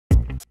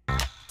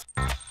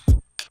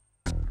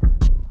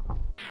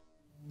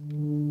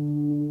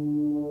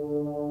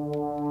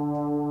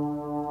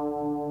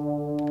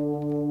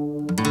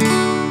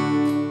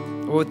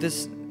with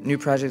this new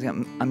project,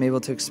 I'm able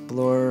to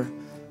explore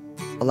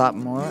a lot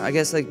more, I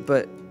guess, like,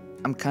 but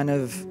I'm kind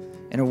of,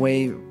 in a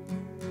way,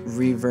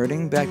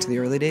 reverting back to the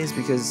early days,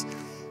 because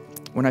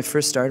when I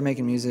first started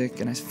making music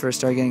and I first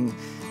started getting,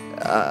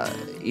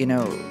 you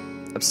know,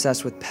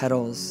 obsessed with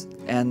pedals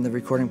and the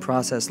recording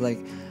process, like,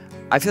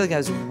 I feel like I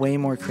was way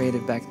more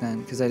creative back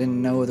then because I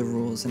didn't know the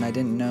rules and I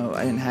didn't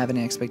have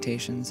any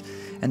expectations.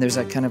 And there's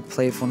that kind of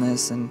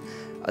playfulness and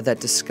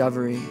that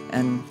discovery,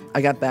 and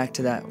I got back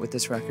to that with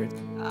this record.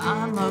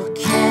 I'm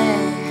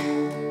okay.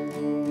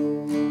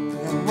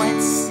 I went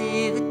to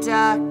see the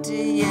doctor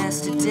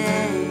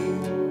yesterday.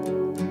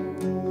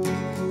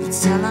 You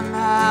tell him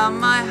how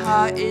my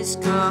heart is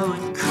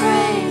going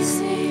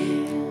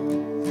crazy.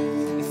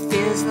 It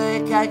feels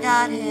like I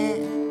got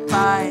hit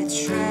by a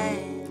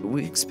train.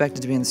 We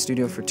expected to be in the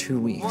studio for 2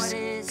 weeks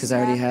because I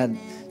already had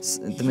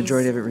the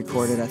majority of it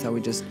recorded. I thought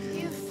we'd just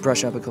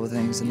brush up a couple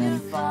things, and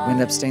then we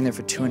ended up staying there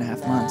for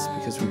 2.5 months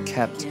because we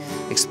kept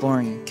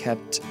exploring and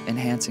kept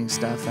enhancing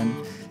stuff, and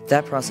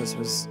that process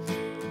was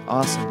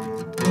awesome.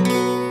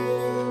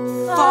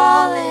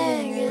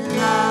 Falling in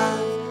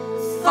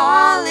love,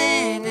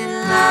 falling in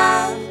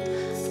love,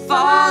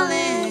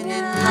 falling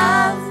in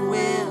love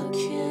will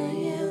kill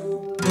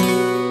you.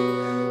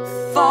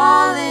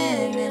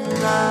 Falling in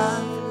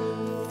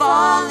love,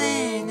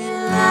 falling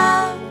in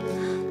love,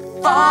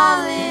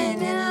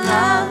 falling in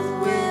love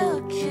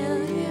will kill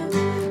you.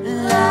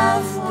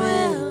 Love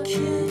will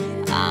kill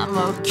you. I'm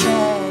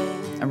okay.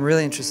 I'm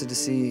really interested to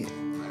see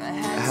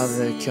how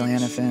the Kill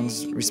Hannah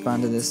fans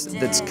respond to this.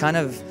 That's kind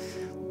of,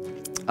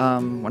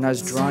 when I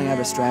was drawing out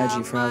a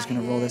strategy for how I was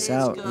going to roll this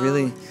out,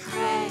 really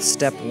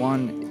step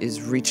one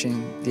is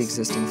reaching the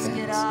existing fans.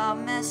 Get all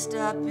messed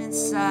up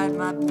inside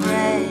my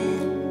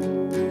brain.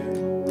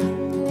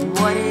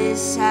 What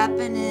is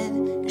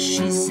happening?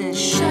 She says,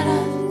 shut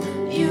up,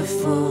 you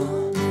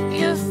fool,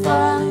 you're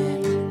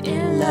falling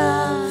in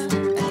love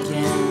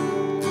again.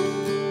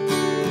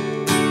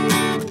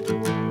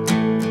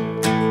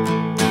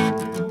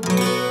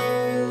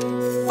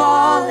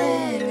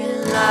 Falling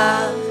in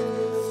love,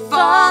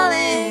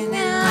 falling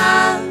in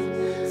love,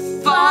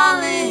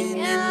 falling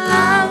in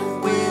love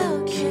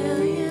will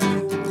kill you.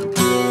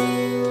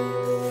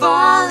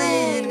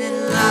 Falling in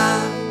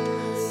love,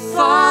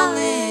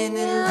 falling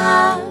in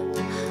love,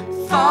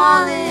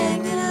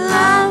 falling in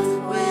love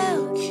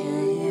will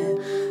kill you.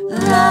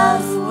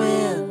 Love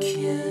will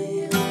kill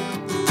you.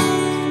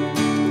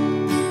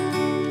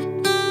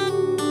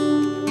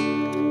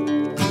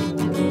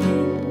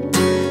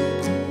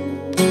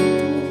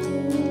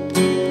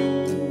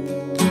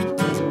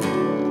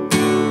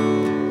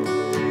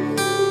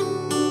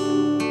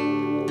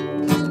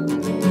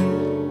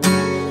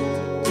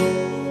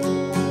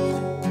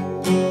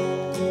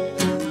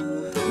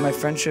 My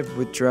friendship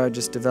with Dra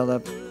just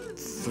developed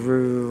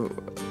through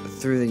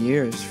the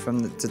years, from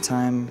the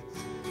time,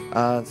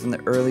 from the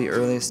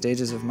earliest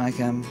stages of my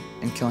chem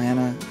and Kill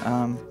Hannah.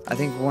 I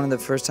think one of the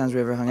first times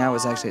we ever hung out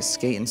was actually at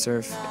Skate and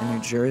Surf in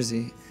New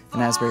Jersey, in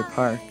Asbury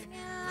Park.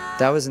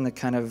 That was in the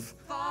kind of,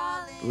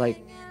 like,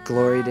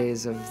 glory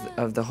days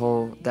of the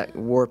whole, that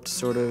warped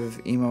sort of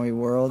emo-y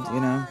world, you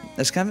know?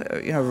 It's kind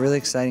of, you know, a really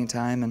exciting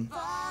time, and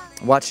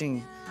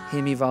watching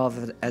him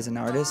evolve as an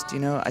artist, you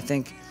know, I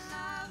think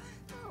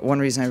one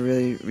reason I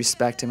really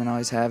respect him and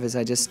always have is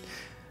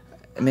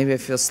maybe I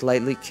feel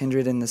slightly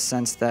kindred in the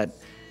sense that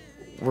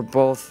we're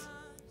both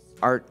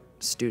art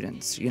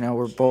students, you know,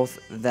 we're both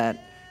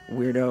that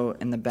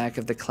weirdo in the back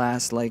of the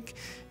class, like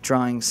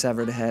drawing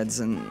severed heads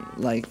and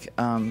like,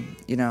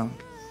 you know,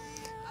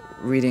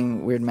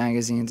 reading weird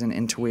magazines and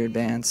into weird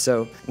bands.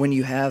 So when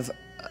you have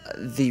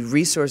the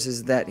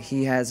resources that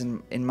he has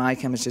in my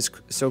chem, it's just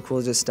so cool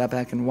to just step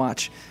back and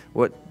watch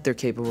what they're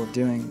capable of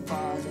doing.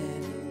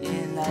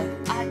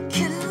 I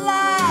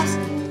collapse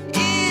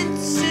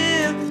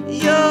into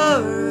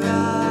your